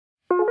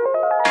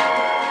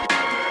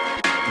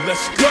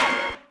Let's go.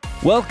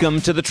 Welcome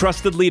to the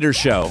Trusted Leader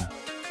Show.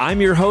 I'm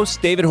your host,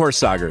 David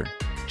Horsager.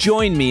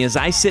 Join me as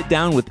I sit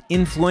down with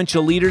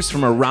influential leaders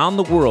from around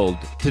the world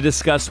to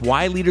discuss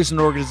why leaders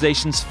and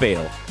organizations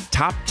fail,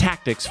 top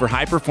tactics for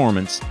high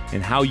performance,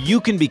 and how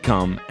you can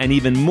become an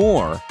even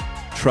more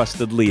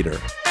trusted leader.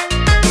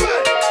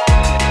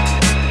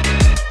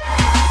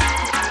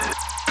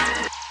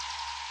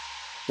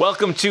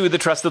 Welcome to the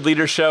Trusted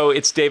Leader Show.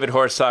 It's David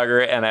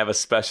Horsager, and I have a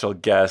special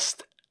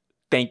guest.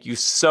 Thank you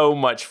so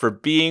much for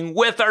being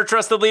with our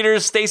trusted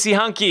leaders, Stacey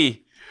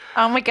Hanke.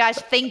 Oh my gosh,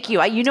 thank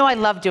you. You know I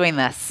love doing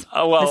this.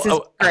 This is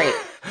great.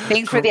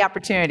 Thanks for the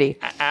opportunity.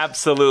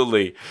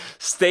 Absolutely.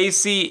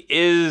 Stacey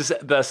is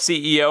the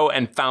CEO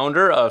and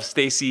founder of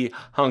Stacey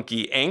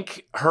Hanke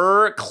Inc.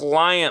 Her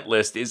client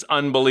list is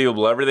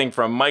unbelievable. Everything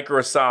from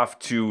Microsoft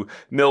to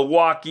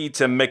Milwaukee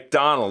to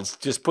McDonald's.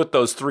 Just put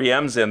those three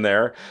M's in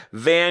there.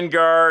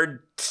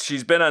 Vanguard.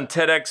 She's been on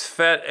TEDx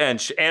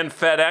and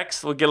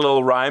FedEx. We'll get a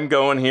little rhyme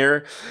going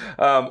here.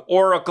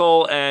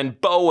 Oracle and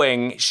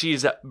Boeing.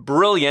 She's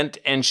brilliant,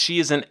 and she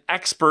is an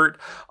expert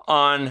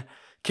on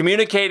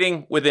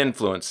communicating with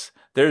influence.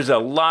 There's a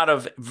lot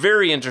of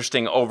very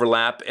interesting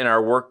overlap in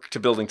our work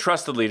to building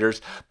trusted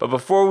leaders. But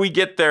before we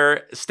get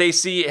there,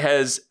 Stacey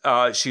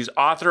she's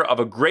author of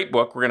a great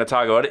book. We're going to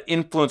talk about it,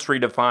 Influence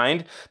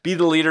Redefined. Be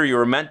the leader you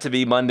were meant to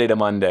be, Monday to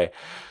Monday.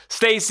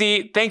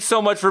 Stacey, thanks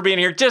so much for being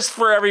here. Just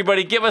for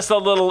everybody, give us a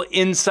little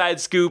inside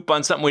scoop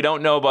on something we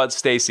don't know about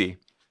Stacey.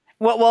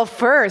 Well,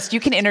 first, you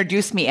can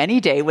introduce me any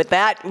day with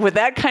that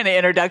kind of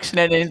introduction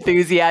and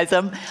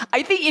enthusiasm.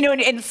 I think,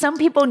 and some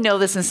people know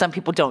this and some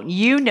people don't.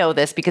 You know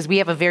this because we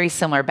have a very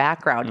similar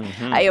background.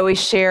 Mm-hmm. I always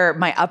share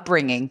my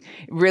upbringing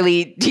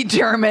really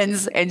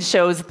determines and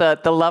shows the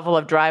level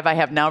of drive I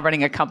have now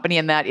running a company,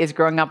 and that is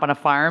growing up on a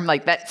farm.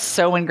 Like, that's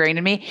so ingrained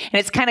in me. And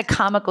it's kind of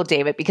comical,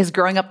 David, because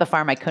growing up the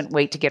farm, I couldn't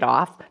wait to get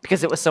off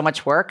because it was so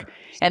much work.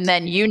 And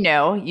then,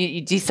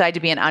 you decide to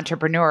be an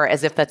entrepreneur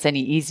as if that's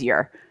any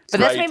easier. But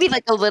that's maybe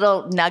like a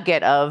little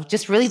nugget of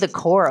just really the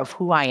core of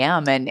who I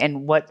am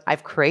and what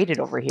I've created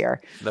over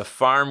here. The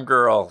farm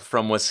girl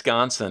from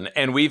Wisconsin.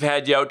 And we've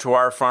had you out to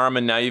our farm,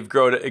 and now you've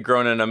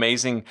grown an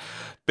amazing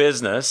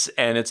business,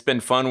 and it's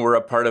been fun. We're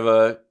a part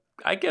of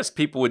I guess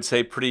people would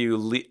say pretty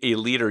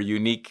elite or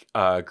unique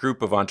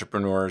group of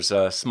entrepreneurs,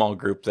 a small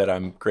group that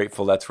I'm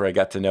grateful that's where I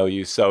got to know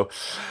you. So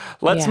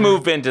let's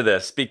move into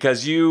this,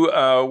 because you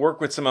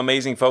work with some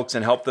amazing folks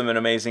and help them in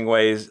amazing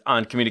ways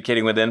on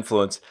communicating with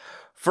influence.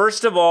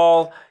 First of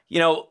all,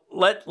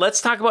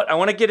 let's talk about, I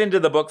want to get into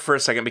the book for a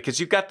second,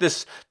 because you've got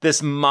this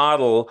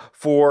model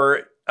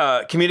for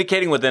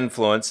communicating with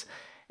influence,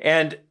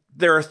 and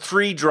there are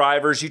three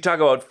drivers. You talk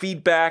about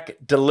feedback,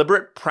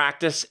 deliberate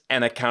practice,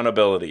 and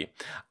accountability.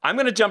 I'm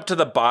going to jump to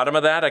the bottom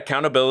of that,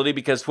 accountability,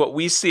 because what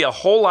we see a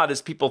whole lot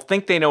is people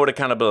think they know what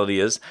accountability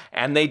is,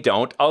 and they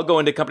don't. I'll go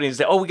into companies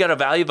and say, we got a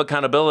value of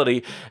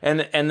accountability. And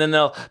then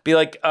they'll be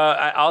like,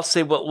 I'll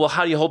say, well,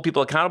 how do you hold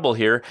people accountable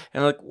here?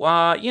 And I'm like,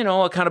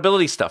 well,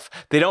 accountability stuff.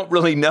 They don't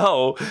really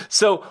know.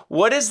 So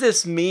what does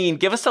this mean?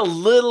 Give us a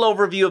little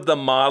overview of the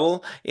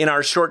model in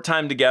our short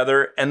time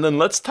together, and then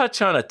let's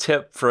touch on a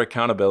tip for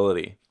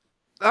accountability.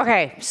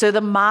 Okay, so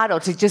the model,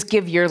 to just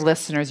give your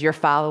listeners, your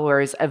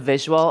followers a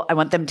visual, I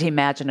want them to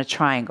imagine a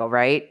triangle,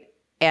 right?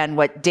 And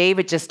what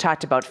David just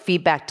talked about,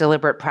 feedback,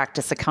 deliberate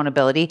practice,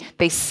 accountability,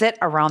 they sit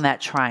around that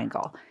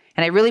triangle.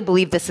 And I really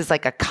believe this is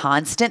like a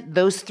constant.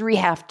 Those three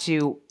have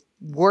to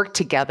work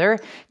together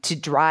to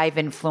drive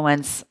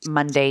influence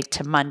Monday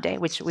to Monday,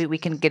 which we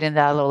can get into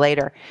that a little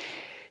later.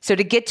 So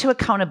to get to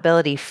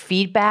accountability,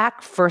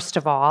 feedback, first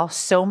of all,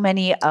 so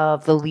many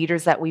of the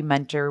leaders that we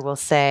mentor will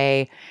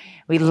say,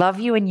 we love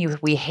you and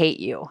we hate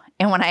you.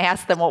 And when I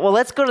ask them, well,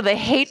 let's go to the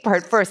hate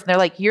part first. And they're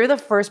like, you're the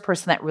first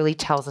person that really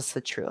tells us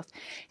the truth.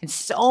 And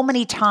so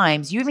many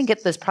times, you even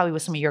get this probably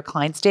with some of your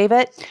clients,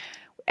 David,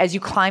 as you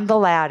climb the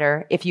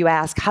ladder, if you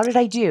ask, how did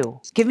I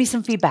do? Give me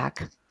some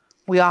feedback.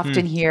 We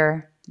often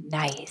hear,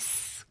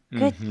 nice.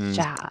 Good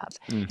job.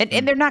 Mm-hmm.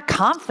 And they're not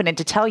confident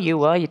to tell you,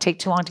 well, you take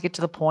too long to get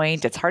to the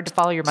point. It's hard to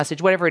follow your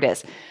message, whatever it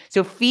is.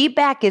 So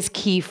feedback is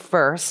key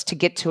first to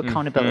get to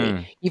accountability.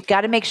 Mm-hmm. You've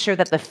got to make sure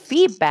that the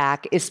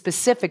feedback is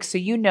specific so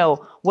you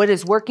know what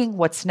is working,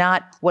 what's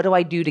not, what do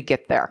I do to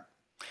get there?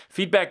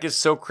 Feedback is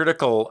so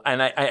critical.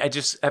 And I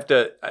just have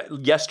to,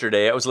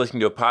 yesterday I was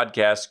listening to a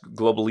podcast,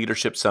 Global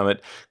Leadership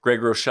Summit.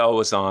 Greg Rochelle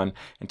was on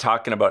and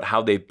talking about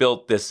how they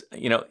built this,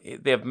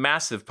 they have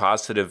massive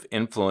positive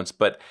influence,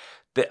 but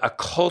a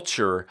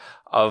culture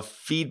of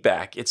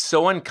feedback. It's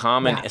so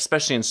uncommon,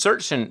 especially in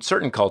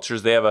certain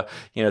cultures. They have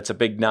it's a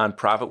big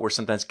nonprofit where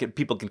sometimes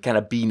people can kind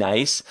of be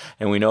nice.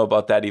 And we know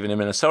about that even in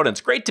Minnesota. It's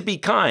great to be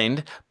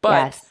kind,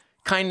 but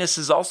kindness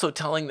is also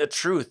telling the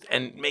truth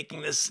and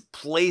making this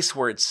place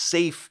where it's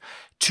safe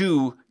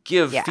to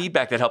give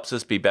feedback that helps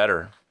us be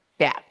better.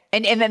 Yeah.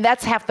 And then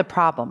that's half the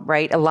problem,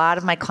 right? A lot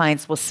of my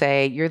clients will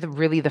say, you're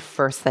really the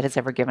first that has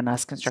ever given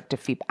us constructive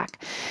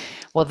feedback.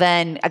 Well,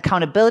 then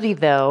accountability,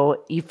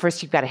 though, you've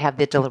got to have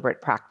the deliberate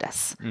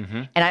practice.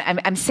 And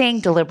I'm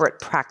saying deliberate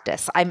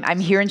practice. I'm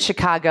here in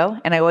Chicago,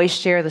 and I always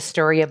share the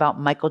story about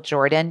Michael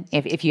Jordan.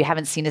 If you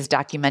haven't seen his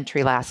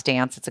documentary, Last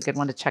Dance, it's a good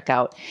one to check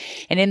out.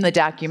 And in the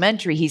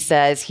documentary, he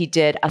says he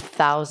did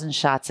 1,000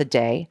 shots a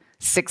day,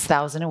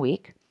 6,000 a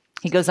week.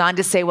 He goes on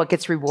to say what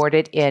gets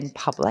rewarded in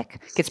public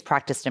gets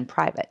practiced in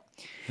private.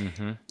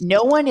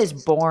 No one is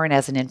born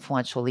as an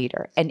influential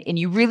leader. And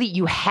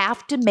you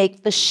have to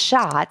make the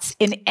shots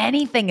in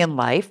anything in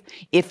life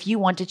if you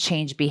want to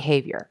change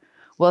behavior.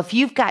 Well, if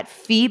you've got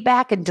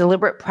feedback and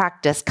deliberate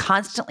practice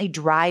constantly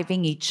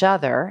driving each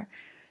other,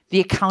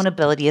 the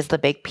accountability is the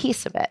big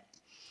piece of it.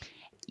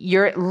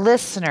 Your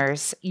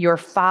listeners, your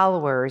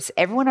followers,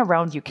 everyone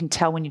around you can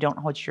tell when you don't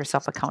hold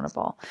yourself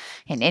accountable.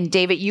 And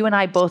David, you and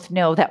I both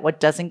know that what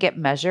doesn't get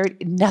measured,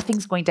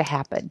 nothing's going to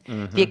happen.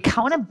 The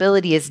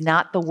accountability is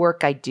not the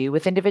work I do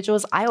with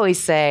individuals. I always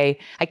say,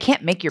 I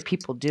can't make your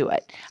people do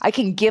it. I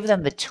can give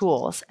them the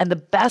tools. And the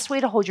best way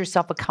to hold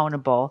yourself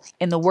accountable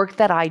in the work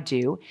that I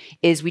do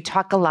is we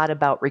talk a lot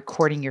about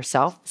recording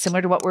yourself,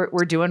 similar to what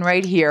we're doing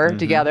right here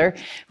together.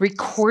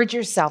 Record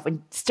yourself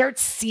and start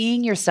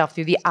seeing yourself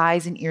through the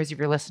eyes and ears of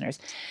your listeners.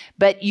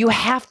 But you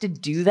have to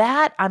do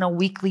that on a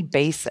weekly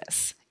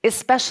basis,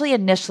 especially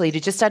initially, to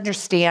just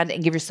understand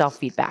and give yourself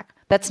feedback.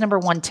 That's number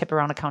one tip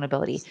around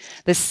accountability.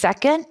 The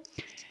second,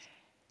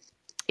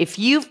 if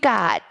you've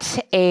got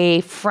a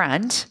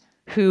friend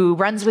who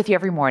runs with you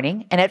every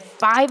morning and at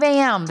 5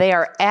 a.m. they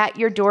are at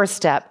your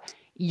doorstep,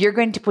 you're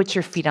going to put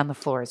your feet on the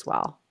floor as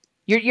well.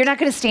 You're not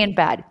going to stay in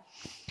bed.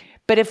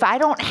 But if I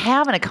don't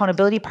have an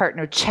accountability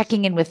partner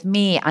checking in with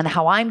me on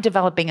how I'm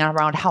developing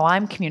around how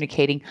I'm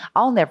communicating,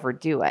 I'll never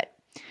do it.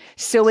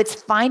 So it's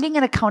finding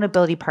an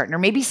accountability partner,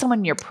 maybe someone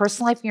in your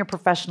personal life and your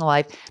professional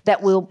life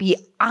that will be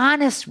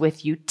honest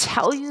with you,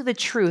 tell you the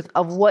truth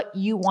of what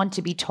you want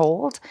to be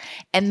told,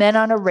 and then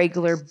on a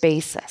regular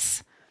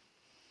basis.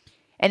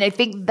 And I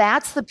think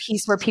that's the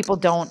piece where people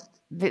don't,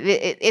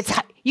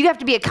 you have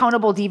to be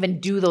accountable to even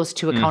do those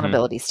two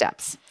accountability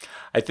steps.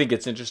 I think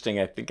it's interesting.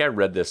 I think I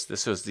read this.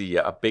 This was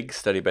a big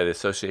study by the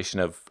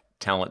Association of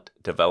Talent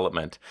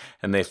Development,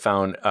 and they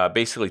found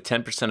basically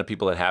 10% of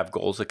people that have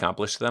goals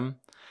accomplish them.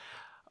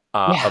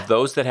 Of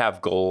those that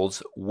have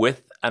goals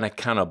with an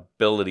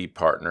accountability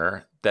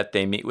partner that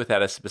they meet with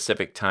at a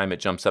specific time, it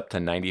jumps up to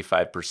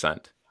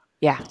 95%.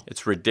 Yeah.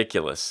 It's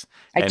ridiculous.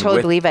 I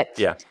totally believe it.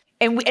 Yeah.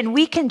 And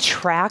we can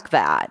track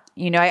that.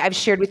 You know, I've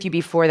shared with you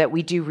before that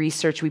we do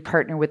research. We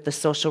partner with the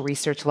Social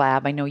Research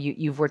Lab. I know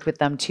you've worked with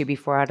them too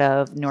before out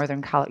of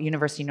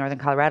University of Northern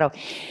Colorado.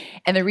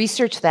 And the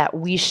research that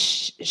we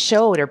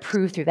showed or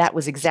proved through that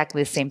was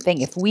exactly the same thing.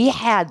 If we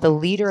had the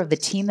leader of the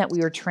team that we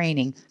were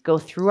training go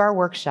through our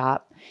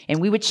workshop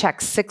and we would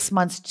check 6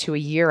 months to a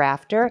year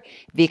after,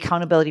 the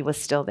accountability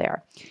was still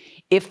there.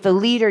 If the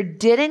leader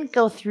didn't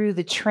go through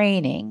the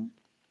training,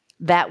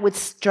 that would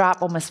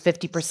drop almost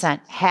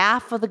 50%.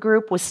 Half of the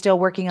group was still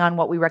working on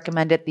what we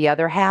recommended, the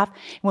other half.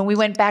 When we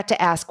went back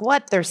to ask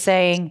what, they're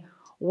saying,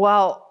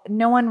 well,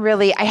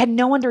 I had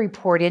no one to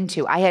report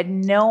into. I had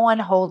no one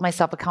hold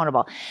myself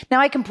accountable.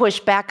 Now I can push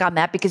back on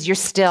that because you're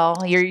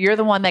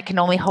the one that can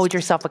only hold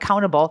yourself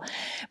accountable.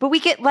 But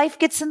life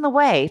gets in the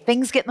way.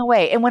 Things get in the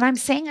way. And when I'm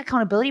saying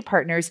accountability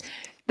partners,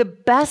 the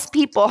best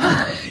people,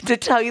 to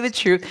tell you the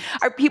truth,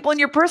 are people in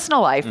your personal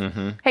life.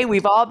 Hey,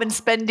 we've all been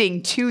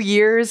spending 2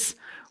 years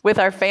with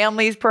our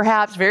families,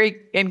 perhaps very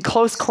in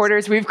close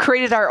quarters. We've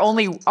created our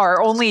only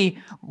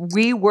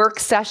rework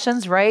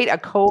sessions, right? A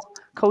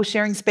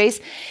co-sharing space,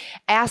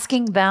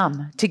 asking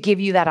them to give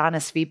you that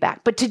honest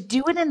feedback. But to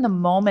do it in the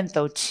moment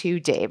though too,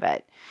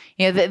 David,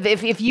 you know,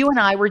 if you and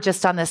I were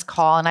just on this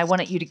call and I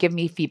wanted you to give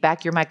me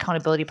feedback, you're my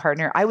accountability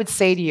partner, I would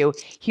say to you,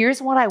 here's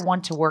what I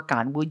want to work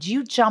on. Would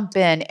you jump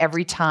in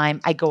every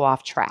time I go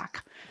off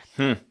track?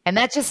 And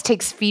that just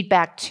takes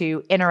feedback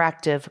to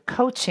interactive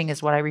coaching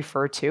is what I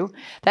refer to.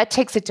 That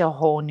takes it to a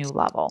whole new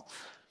level.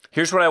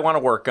 Here's what I want to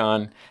work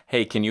on.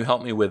 Hey, can you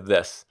help me with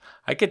this?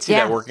 I could see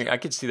that working. I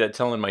could see that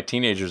telling my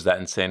teenagers that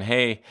and saying,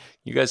 hey,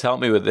 you guys help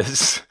me with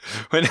this.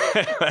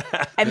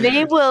 And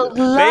they will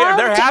love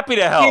they're happy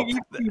to help.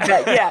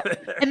 Yeah.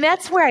 And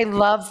that's where I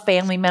love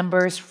family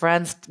members,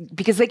 friends,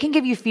 because they can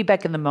give you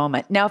feedback in the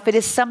moment. Now, if it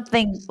is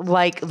something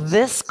like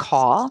this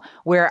call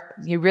where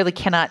you really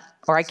cannot,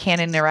 or I can't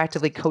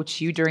interactively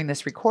coach you during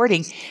this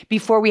recording,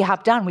 before we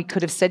hopped on, we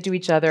could have said to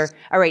each other,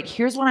 all right,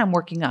 here's what I'm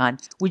working on.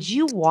 Would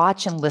you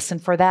watch and listen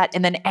for that?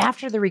 And then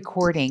after the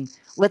recording,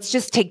 let's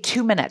just take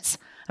 2 minutes.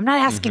 I'm not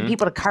asking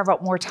people to carve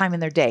out more time in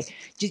their day.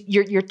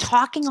 You're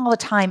talking all the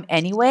time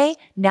anyway.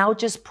 Now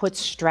just put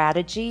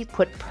strategy,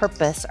 put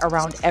purpose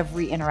around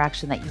every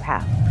interaction that you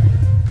have.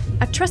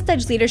 At Trust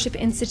Edge Leadership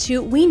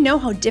Institute, we know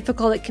how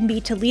difficult it can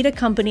be to lead a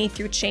company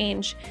through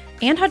change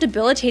and how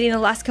debilitating the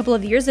last couple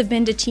of years have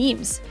been to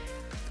teams.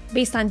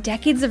 Based on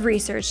decades of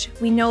research,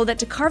 we know that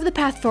to carve the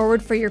path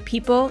forward for your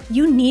people,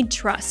 you need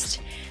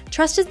trust.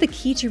 Trust is the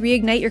key to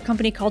reignite your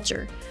company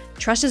culture.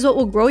 Trust is what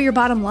will grow your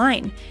bottom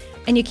line,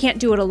 and you can't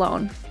do it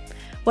alone.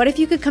 What if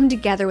you could come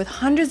together with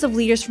hundreds of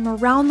leaders from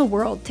around the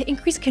world to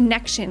increase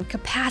connection,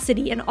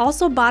 capacity, and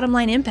also bottom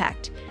line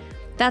impact?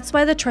 That's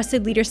why the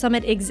Trusted Leader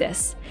Summit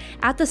exists.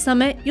 At the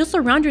summit, you'll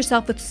surround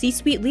yourself with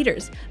C-suite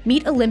leaders,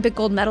 meet Olympic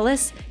gold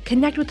medalists,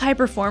 connect with high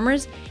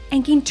performers,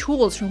 and gain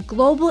tools from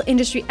global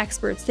industry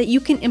experts that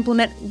you can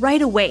implement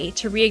right away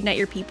to reignite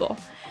your people.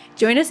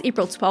 Join us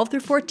April 12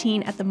 through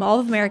 14 at the Mall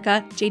of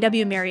America,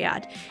 JW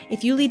Marriott.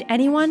 If you lead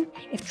anyone,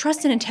 if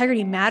trust and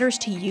integrity matters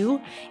to you,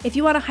 if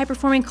you want a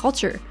high-performing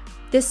culture,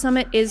 this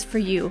summit is for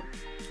you.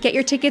 Get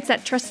your tickets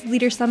at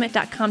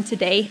trustedleadersummit.com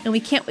today, and we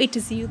can't wait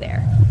to see you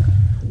there.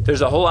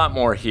 There's a whole lot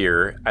more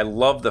here. I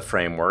love the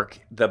framework.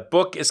 The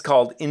book is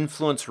called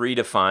Influence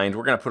Redefined.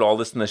 We're going to put all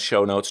this in the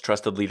show notes,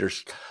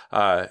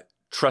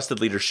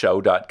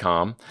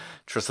 trustedleadershow.com.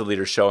 Trusted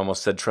Leaders Show, I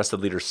almost said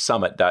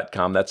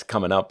trustedleadersummit.com. That's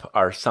coming up.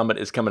 Our summit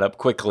is coming up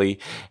quickly.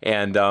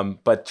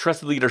 But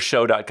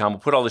trustedleadershow.com, we'll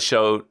put all the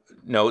show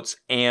notes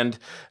and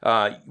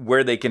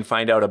where they can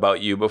find out about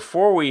you.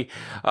 Before we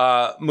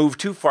move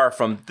too far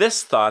from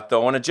this thought,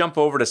 though, I want to jump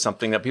over to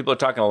something that people are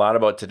talking a lot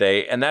about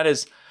today, and that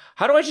is,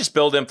 how do I just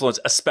build influence,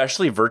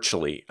 especially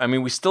virtually? I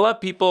mean, we still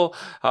have people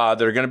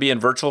that are going to be in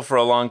virtual for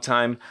a long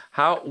time.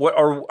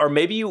 Or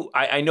maybe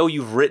I know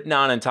you've written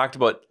on and talked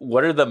about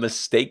what are the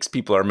mistakes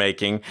people are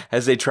making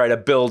as they try to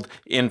build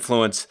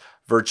influence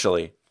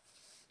virtually.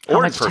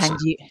 How much time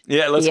do you?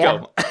 Yeah, let's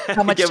go.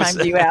 How much time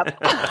do you have?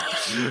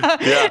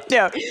 Yeah.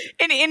 No,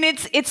 and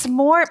it's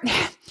more.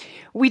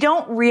 We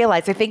don't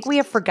realize, I think we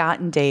have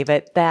forgotten,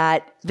 David,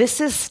 that this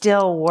is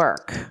still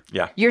work.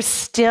 Yeah. You're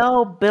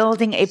still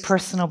building a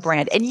personal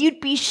brand. And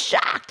you'd be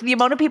shocked the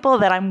amount of people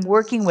that I'm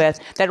working with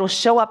that will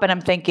show up and I'm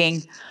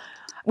thinking,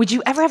 would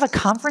you ever have a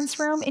conference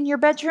room in your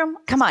bedroom?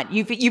 Come on,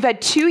 you've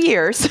had 2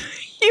 years.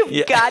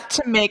 You've got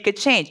to make a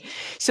change.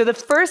 So the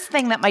first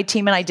thing that my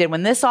team and I did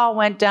when this all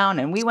went down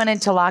and we went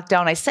into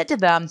lockdown, I said to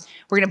them,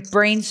 we're going to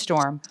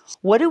brainstorm.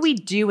 What do we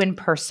do in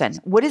person?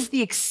 What is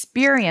the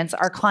experience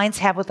our clients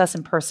have with us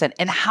in person?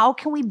 And how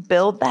can we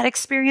build that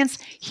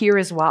experience here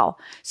as well?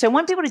 So I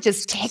want people to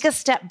just take a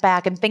step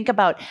back and think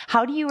about,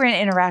 how do you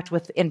interact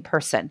with in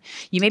person?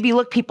 You maybe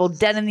look people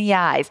dead in the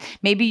eyes.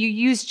 Maybe you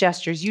use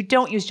gestures. You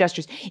don't use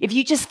gestures. If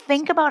you just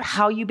think about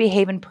how you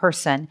behave in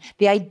person,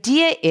 the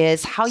idea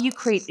is how you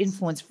create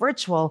influence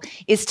virtual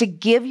is to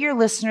give your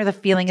listener the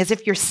feeling as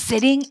if you're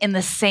sitting in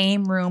the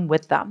same room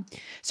with them.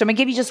 So I'm going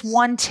to give you just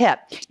one tip.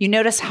 You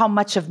notice how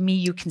much of me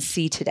you can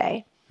see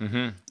today.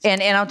 Mm-hmm.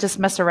 And I'll just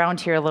mess around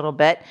here a little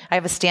bit. I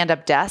have a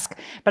stand-up desk,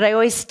 but I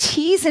always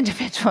tease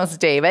individuals,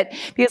 David,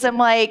 because I'm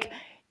like,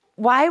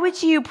 why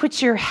would you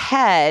put your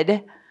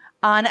head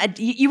on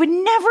you would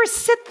never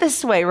sit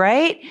this way,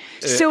 right?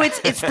 So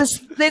it's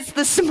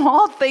the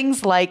small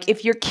things, like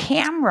if your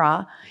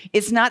camera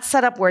is not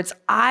set up where it's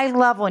eye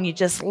level and you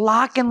just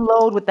lock and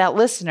load with that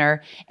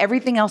listener,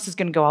 everything else is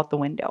going to go out the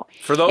window.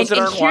 For those that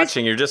aren't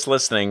watching, you're just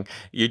listening.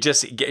 You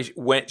just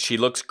when she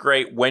looks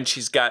great when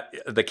she's got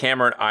the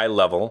camera at eye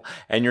level,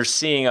 and you're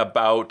seeing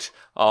about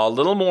a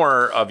little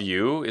more of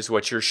you is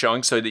what you're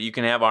showing, so that you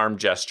can have arm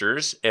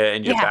gestures,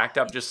 and you're backed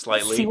up just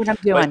slightly. See what I'm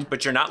doing.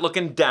 But you're not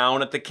looking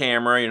down at the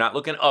camera. You're not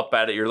looking up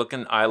at it. You're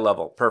looking eye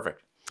level.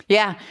 Perfect.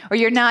 Yeah. Or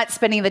you're not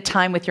spending the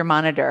time with your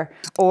monitor,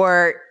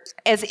 or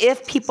as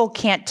if people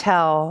can't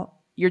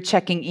tell you're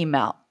checking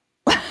email.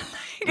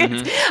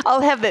 Mm-hmm.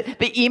 I'll have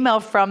the email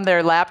from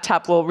their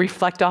laptop will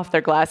reflect off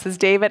their glasses,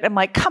 David. I'm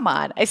like, come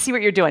on, I see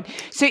what you're doing.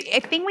 So I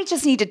think we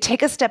just need to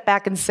take a step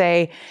back and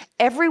say,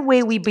 every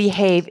way we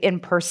behave in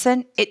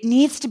person, it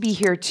needs to be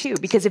here too.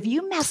 Because if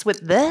you mess with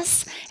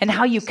this and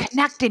how you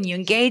connect and you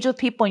engage with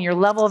people and your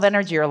level of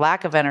energy or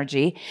lack of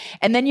energy,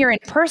 and then you're in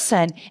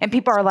person and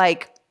people are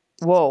like,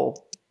 whoa,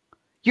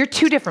 you're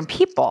two different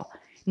people.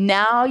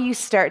 Now you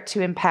start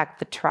to impact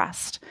the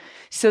trust.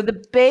 So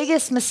the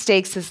biggest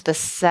mistakes is the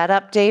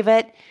setup,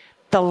 David,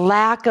 the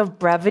lack of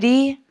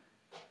brevity.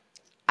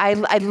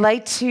 I'd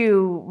like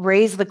to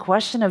raise the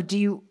question of,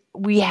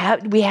 we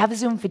have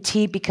Zoom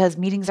fatigue because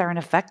meetings are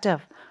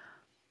ineffective.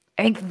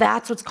 I think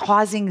that's what's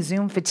causing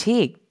Zoom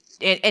fatigue.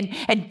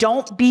 And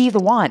don't be the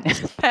one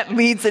that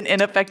leads an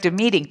ineffective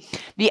meeting.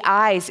 The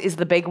eyes is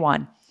the big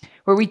one,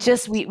 where we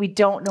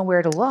don't know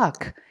where to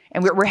look.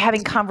 And we're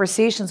having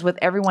conversations with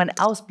everyone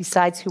else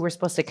besides who we're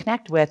supposed to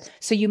connect with.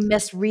 So you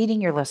miss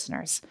reading your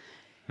listeners.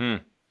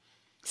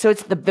 So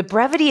it's the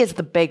brevity is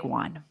the big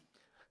one.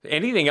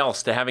 Anything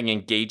else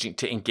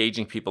to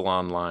engaging people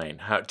online?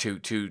 How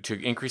to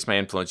increase my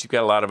influence? You've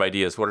got a lot of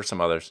ideas. What are some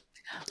others?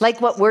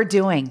 Like what we're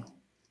doing.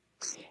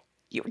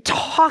 You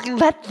talk,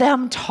 let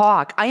them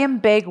talk. I am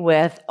big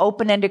with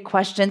open-ended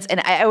questions. And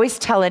I always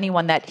tell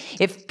anyone that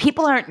if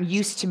people aren't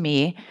used to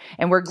me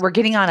and we're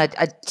getting on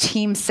a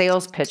team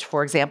sales pitch,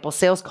 for example,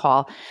 sales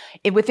call,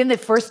 within the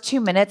first 2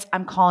 minutes,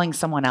 I'm calling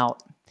someone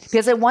out.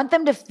 Because I want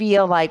them to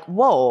feel like,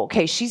 whoa,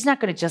 okay, she's not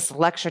going to just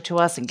lecture to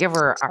us and give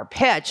her our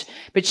pitch,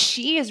 but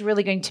she is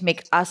really going to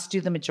make us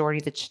do the majority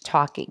of the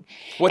talking.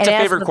 What's a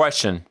favorite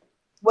question?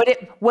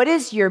 What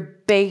is your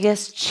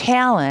biggest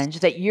challenge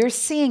that you're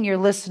seeing your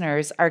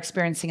listeners are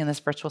experiencing in this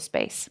virtual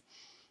space?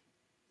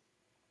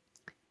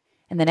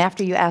 And then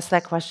after you ask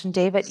that question,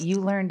 David, you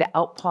learn to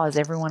outpause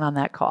everyone on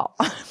that call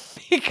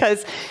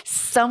because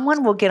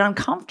someone will get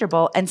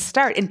uncomfortable and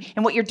start.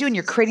 And what you're doing,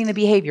 you're creating the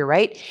behavior,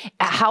 right?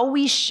 How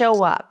we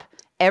show up,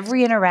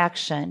 every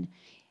interaction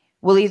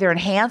will either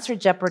enhance or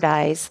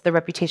jeopardize the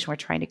reputation we're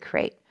trying to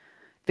create.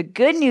 The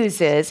good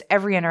news is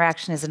every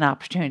interaction is an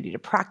opportunity to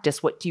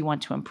practice what do you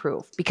want to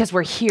improve because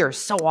we're here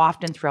so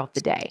often throughout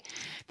the day.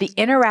 The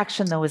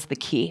interaction, though, is the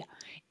key.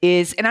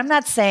 And I'm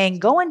not saying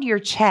go into your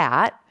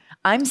chat.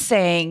 I'm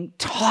saying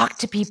talk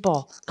to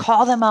people,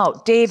 call them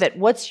out. David,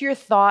 what's your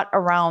thought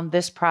around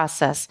this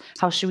process?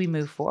 How should we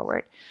move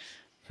forward?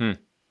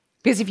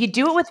 Because if you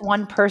do it with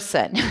one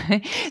person,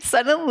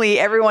 suddenly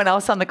everyone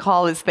else on the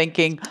call is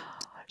thinking,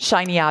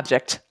 shiny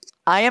object.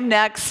 I am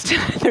next.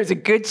 There's a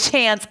good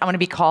chance I'm going to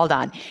be called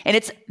on. And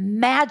it's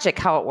magic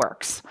how it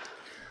works.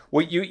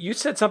 Well, you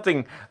said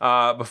something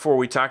before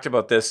we talked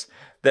about this,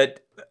 that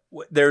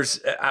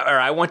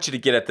I want you to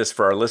get at this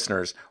for our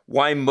listeners,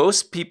 why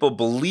most people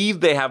believe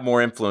they have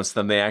more influence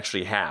than they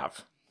actually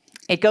have.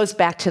 It goes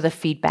back to the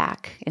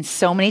feedback. And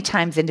so many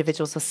times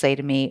individuals will say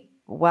to me,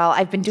 well,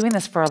 I've been doing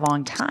this for a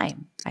long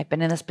time. I've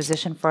been in this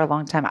position for a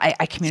long time.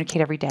 I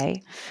communicate every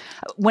day.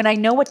 When I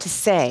know what to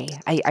say,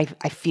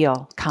 I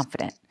feel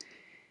confident.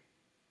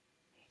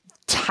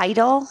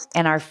 Title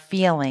and our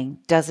feeling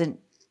doesn't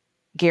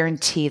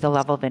guarantee the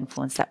level of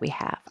influence that we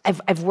have.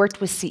 I've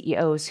worked with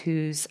CEOs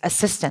whose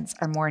assistants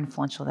are more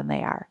influential than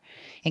they are.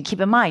 And keep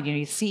in mind,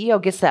 the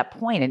CEO gets to that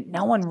point and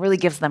no one really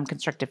gives them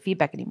constructive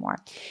feedback anymore.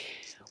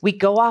 We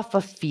go off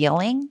of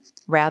feeling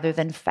rather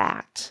than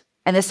fact.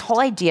 And this whole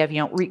idea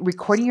of,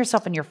 recording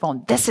yourself on your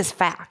phone, this is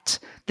fact.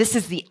 This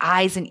is the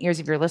eyes and ears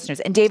of your listeners.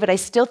 And David, I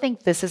still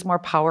think this is more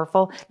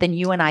powerful than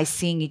you and I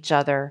seeing each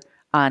other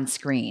on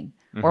screen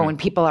or when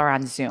people are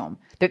on Zoom.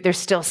 There's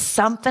still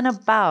something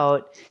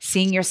about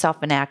seeing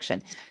yourself in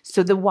action.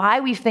 So the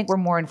why we think we're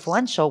more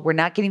influential, we're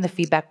not getting the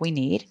feedback we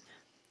need.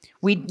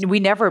 We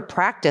never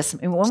practice.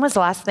 When was the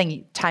last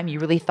time you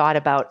really thought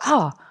about,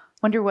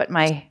 wonder what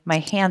my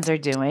hands are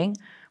doing?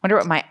 Wonder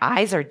what my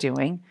eyes are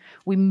doing?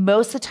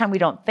 Most of the time we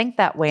don't think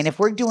that way. And if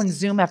we're doing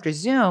Zoom after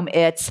Zoom,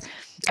 it's,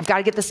 I've got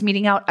to get this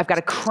meeting out. I've got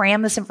to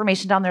cram this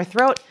information down their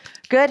throat.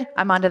 Good,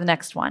 I'm on to the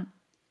next one.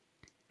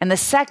 And the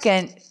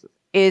second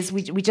is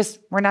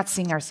we're not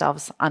seeing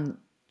ourselves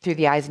through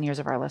the eyes and ears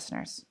of our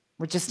listeners.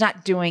 We're just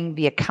not doing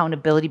the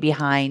accountability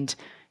behind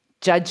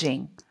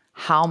judging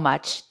how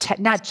much,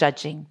 not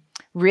judging,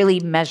 really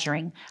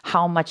measuring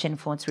how much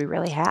influence we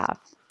really have.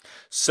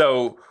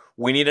 So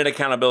we need an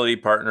accountability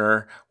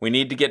partner. We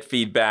need to get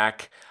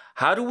feedback.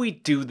 How do we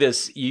do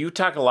this? You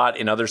talk a lot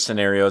in other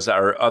scenarios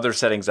or other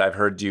settings I've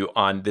heard you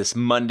on this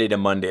Monday to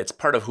Monday. It's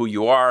part of who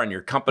you are and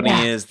your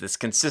company is, this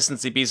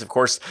consistency piece. Of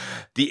course,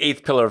 the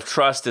 8th pillar of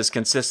trust is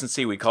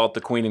consistency. We call it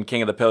the queen and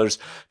king of the pillars.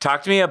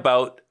 Talk to me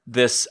about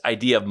this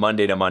idea of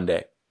Monday to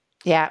Monday.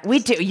 Yeah, we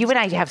do. You and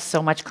I have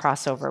so much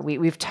crossover.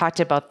 We've talked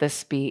about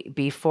this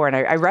before, and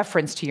I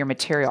reference to your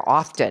material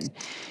often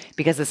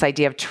because this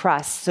idea of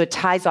trust. So it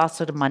ties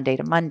also to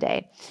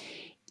Monday.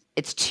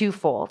 It's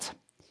twofold.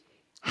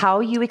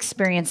 How you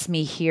experience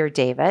me here,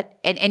 David,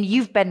 and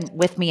you've been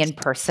with me in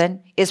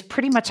person, is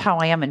pretty much how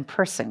I am in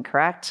person,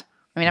 correct?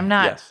 I mean, I'm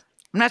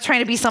not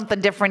trying to be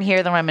something different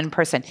here than when I'm in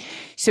person.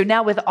 So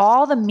now with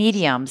all the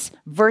mediums,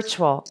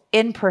 virtual,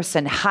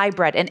 in-person,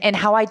 hybrid, and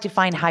how I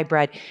define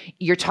hybrid,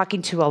 you're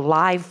talking to a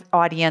live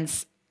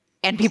audience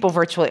and people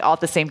virtually all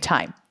at the same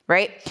time,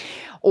 right?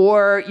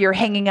 Or you're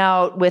hanging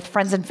out with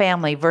friends and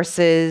family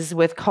versus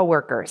with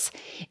coworkers.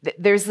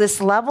 There's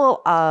this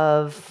level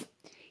of,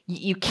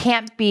 you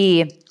can't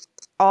be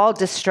all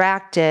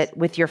distracted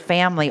with your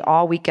family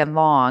all weekend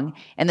long,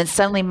 and then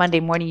suddenly Monday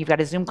morning you've got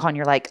a Zoom call and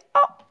you're like,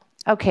 oh,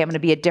 okay, I'm going to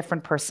be a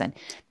different person.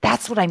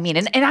 That's what I mean.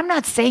 And I'm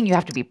not saying you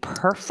have to be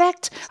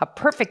perfect, a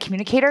perfect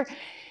communicator.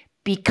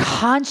 Be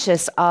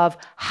conscious of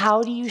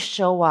how do you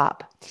show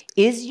up?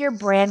 Is your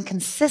brand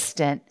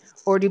consistent,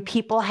 or do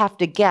people have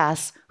to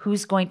guess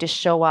who's going to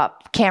show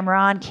up? Camera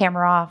on,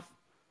 camera off,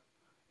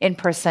 in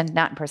person,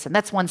 not in person.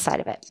 That's one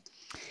side of it.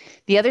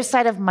 The other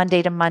side of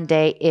Monday to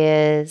Monday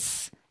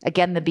is,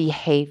 again, the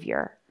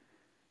behavior.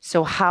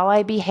 So how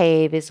I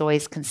behave is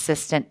always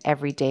consistent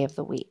every day of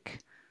the week.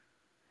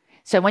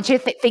 So I want you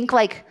to think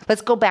like,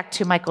 let's go back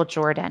to Michael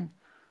Jordan,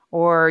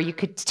 or you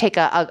could take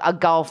a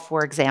golf,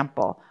 for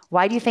example.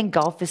 Why do you think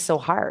golf is so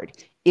hard?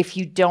 If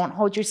you don't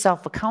hold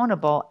yourself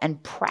accountable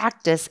and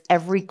practice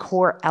every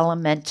core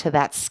element to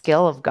that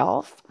skill of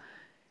golf,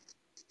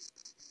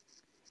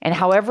 and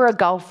however a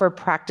golfer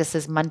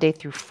practices Monday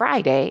through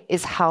Friday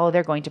is how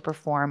they're going to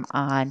perform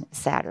on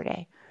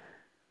Saturday.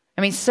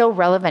 I mean, so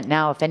relevant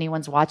now. If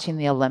anyone's watching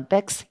the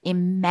Olympics,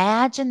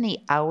 imagine the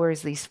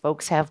hours these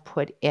folks have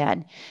put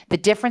in. The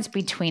difference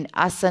between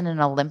us and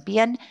an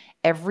Olympian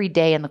every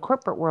day in the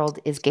corporate world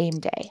is game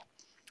day,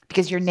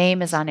 because your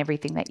name is on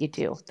everything that you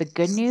do. The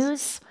good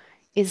news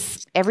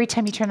is every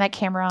time you turn that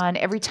camera on,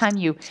 every time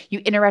you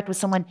interact with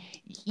someone,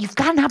 you've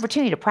got an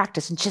opportunity to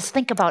practice and just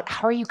think about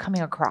how are you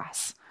coming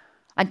across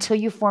until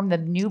you form the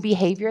new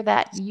behavior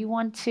that you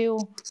want to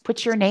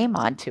put your name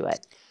onto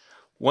it.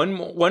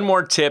 One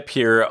more tip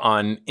here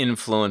on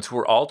influence.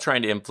 We're all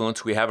trying to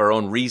influence. We have our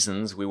own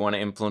reasons. We want to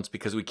influence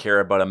because we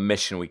care about a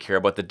mission. We care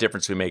about the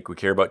difference we make. We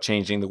care about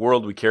changing the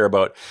world. We care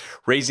about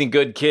raising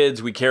good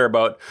kids. We care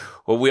about,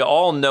 well, we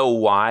all know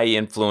why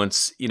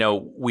influence,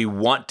 we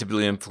want to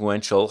be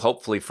influential,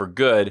 hopefully for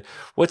good.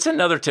 What's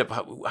another tip?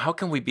 How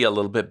can we be a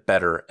little bit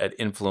better at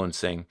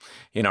influencing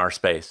in our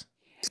space?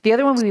 The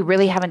other one we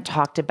really haven't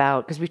talked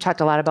about, because we've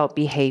talked a lot about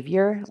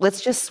behavior,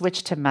 let's just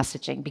switch to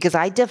messaging, because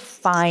I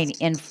define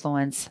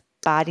influence,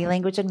 body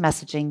language and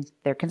messaging.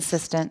 They're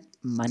consistent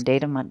Monday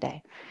to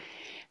Monday.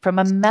 From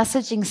a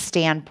messaging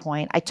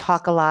standpoint, I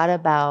talk a lot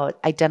about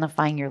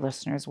identifying your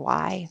listeners'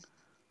 why.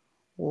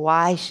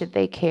 Why should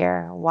they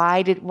care?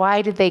 Why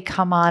did they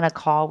come on a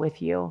call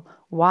with you?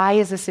 Why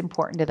is this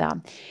important to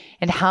them?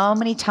 And how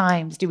many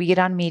times do we get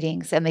on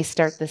meetings and they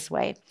start this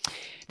way?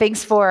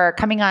 Thanks for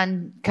coming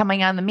on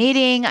the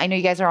meeting. I know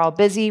you guys are all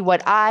busy.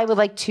 What I would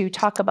like to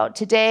talk about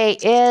today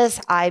is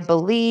I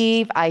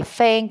believe, I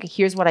think,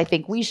 here's what I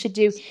think we should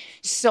do.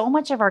 So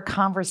much of our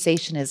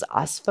conversation is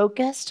us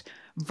focused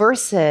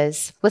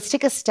versus let's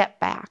take a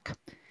step back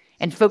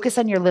and focus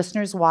on your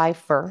listeners' why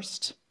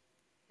first.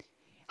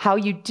 How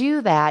you do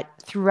that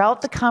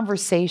throughout the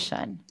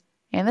conversation,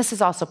 and this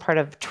is also part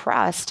of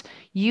trust,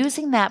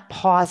 using that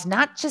pause,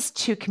 not just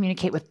to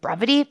communicate with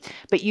brevity,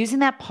 but using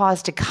that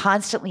pause to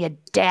constantly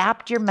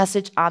adapt your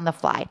message on the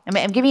fly.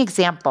 I'm giving you an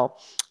example.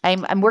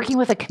 I'm working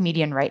with a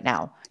comedian right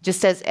now,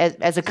 just as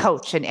a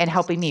coach and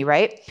helping me,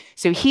 right?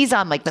 So he's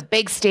on like the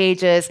big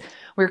stages.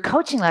 We were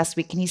coaching last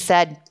week and he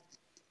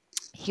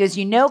goes,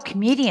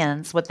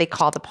 comedians, what they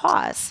call the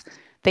pause.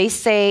 They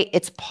say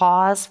it's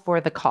pause for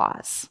the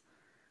cause.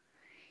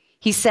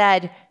 He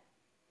said,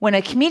 when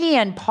a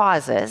comedian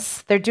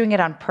pauses, they're doing it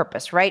on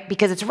purpose, right?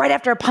 Because it's right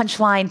after a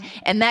punchline,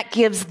 and that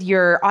gives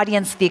your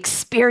audience the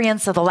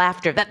experience of the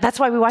laughter. That's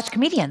why we watch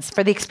comedians,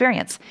 for the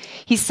experience.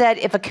 He said,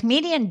 if a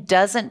comedian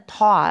doesn't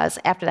pause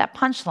after that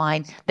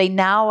punchline, they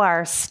now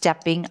are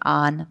stepping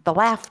on the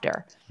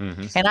laughter.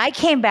 Mm-hmm. And I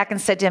came back and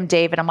said to him,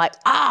 David, I'm like,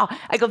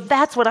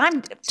 that's what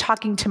I'm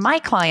talking to my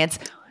clients.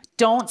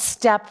 Don't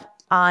step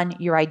on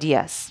your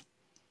ideas.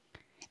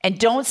 And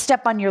don't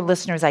step on your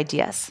listeners'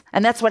 ideas.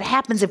 And that's what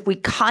happens if we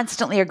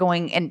constantly are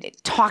going and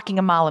talking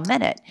a mile a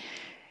minute.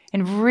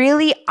 And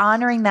really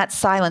honoring that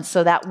silence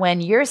so that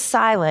when you're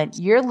silent,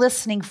 you're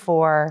listening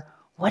for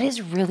what is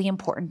really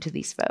important to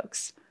these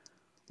folks.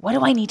 What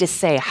do I need to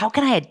say? How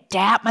can I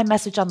adapt my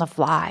message on the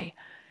fly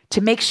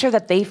to make sure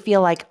that they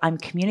feel like I'm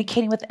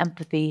communicating with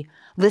empathy,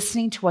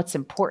 listening to what's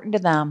important to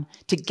them,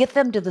 to get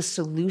them to the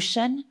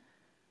solution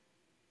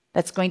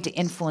that's going to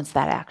influence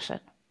that action.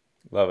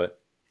 Love it.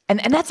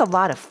 And that's a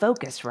lot of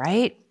focus,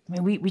 right? I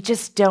mean, we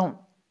just don't,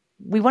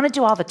 we want to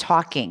do all the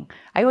talking.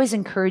 I always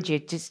encourage you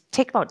to just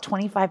take about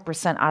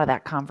 25% out of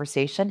that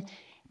conversation,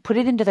 put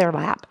it into their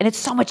lap. And it's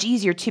so much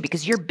easier too,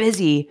 because you're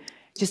busy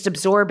just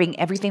absorbing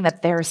everything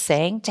that they're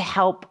saying to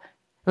help,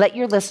 let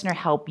your listener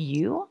help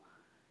you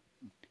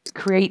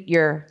create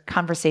your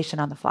conversation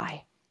on the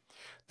fly.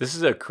 This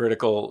is a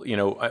critical,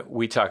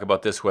 we talk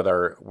about this with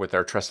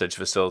our Trust Edge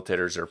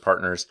facilitators or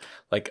partners.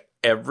 Like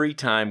every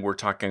time we're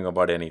talking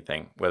about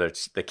anything, whether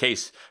it's the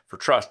case for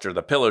trust or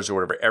the pillars or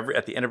whatever,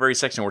 at the end of every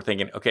section, we're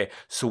thinking, okay,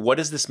 so what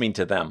does this mean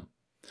to them?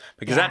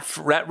 Because that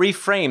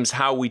reframes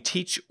how we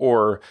teach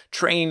or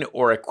train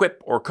or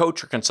equip or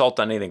coach or consult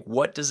on anything.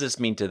 What does this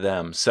mean to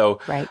them? So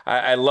right.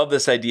 I love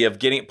this idea of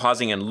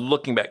pausing and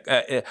looking back.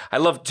 I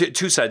love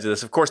two sides of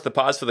this. Of course, the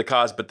pause for the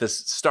cause, but this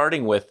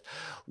starting with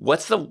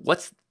what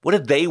do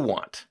they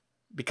want?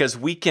 Because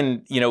we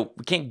can't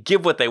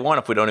give what they want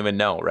if we don't even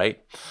know,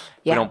 right?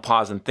 Yeah. We don't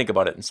pause and think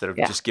about it instead of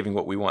just giving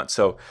what we want.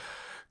 So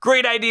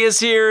great ideas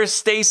here.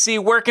 Stacey,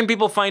 where can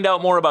people find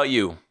out more about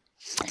you?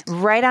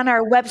 Right on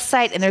our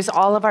website, and there's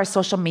all of our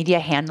social media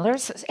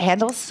handles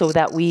so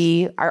that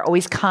we are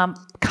always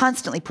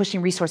constantly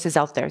pushing resources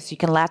out there so you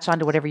can latch on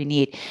to whatever you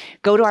need.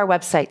 Go to our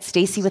website,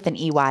 Stacey with an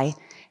EY,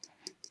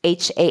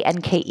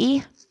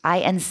 HANKEINC.com.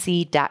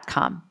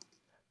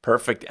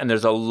 Perfect. And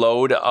there's a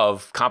load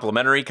of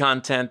complimentary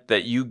content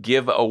that you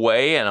give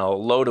away and a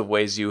load of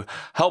ways you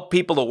help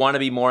people to want to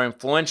be more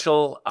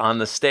influential on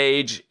the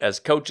stage as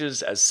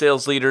coaches, as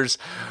sales leaders.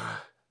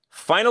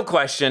 Final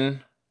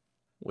question.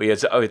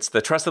 It's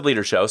the Trusted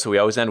Leader Show, so we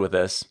always end with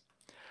this.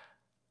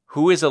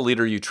 Who is a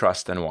leader you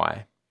trust and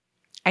why?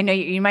 I know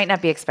you might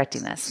not be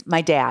expecting this.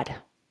 My dad.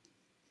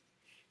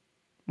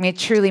 I mean,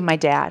 truly my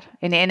dad.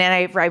 And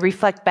I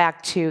reflect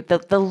back to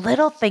the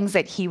little things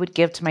that he would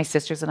give to my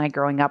sisters and I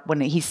growing up.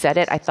 When he said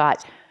it, I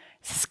thought,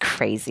 this is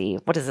crazy.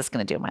 What is this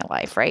going to do in my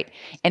life, right?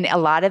 And a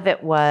lot of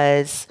it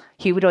was,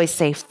 he would always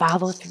say,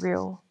 follow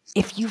through.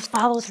 If you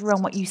follow through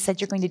on what you said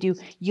you're going to do,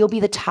 you'll be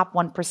the top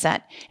 1%.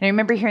 And I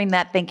remember hearing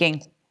that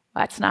thinking,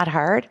 that's not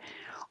hard.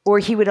 Or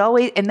he would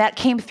always, and that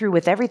came through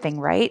with everything,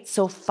 right?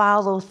 So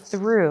follow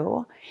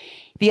through.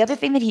 The other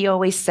thing that he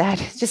always said,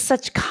 just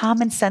such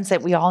common sense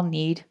that we all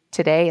need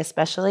today,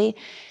 especially,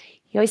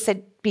 he always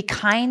said, be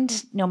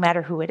kind no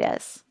matter who it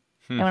is.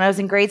 And when I was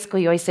in grade school,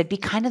 he always said, be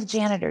kind to the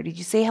janitor. Did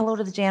you say hello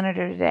to the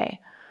janitor today?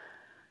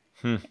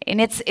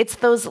 And it's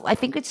those, I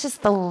think it's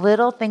just the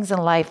little things in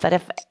life that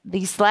if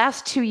these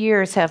last 2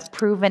 years have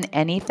proven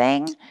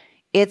anything,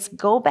 it's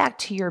go back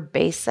to your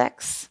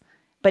basics,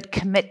 but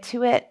commit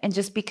to it and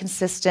just be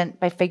consistent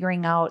by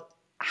figuring out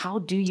how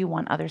do you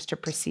want others to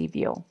perceive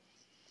you.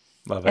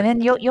 Love it. And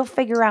then you'll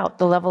figure out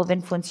the level of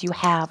influence you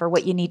have or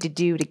what you need to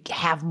do to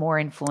have more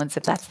influence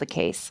if that's the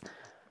case.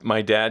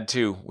 My dad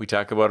too. We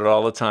talk about it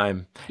all the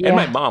time. Yeah. And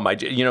my mom,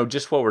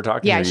 just while we're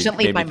talking. Yeah, I shouldn't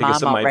leave my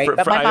mom out, right?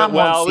 But my mom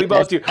well, won't we see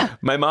both this. do.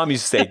 My mom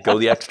used to say, go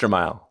the extra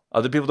mile.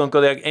 Other people don't go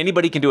there.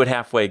 Anybody can do it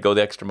halfway, go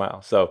the extra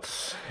mile. So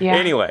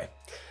anyway,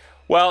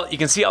 well, you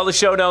can see all the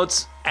show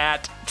notes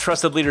at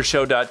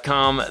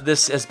trustedleadershow.com.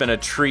 This has been a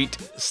treat,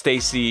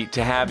 Stacey,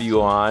 to have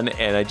you on.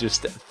 And I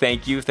just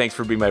thank you. Thanks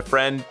for being my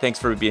friend. Thanks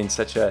for being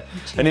such an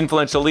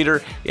influential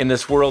leader in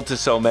this world to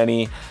so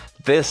many.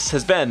 This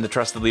has been the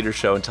Trusted Leader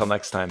Show. Until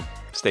next time,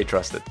 stay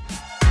trusted.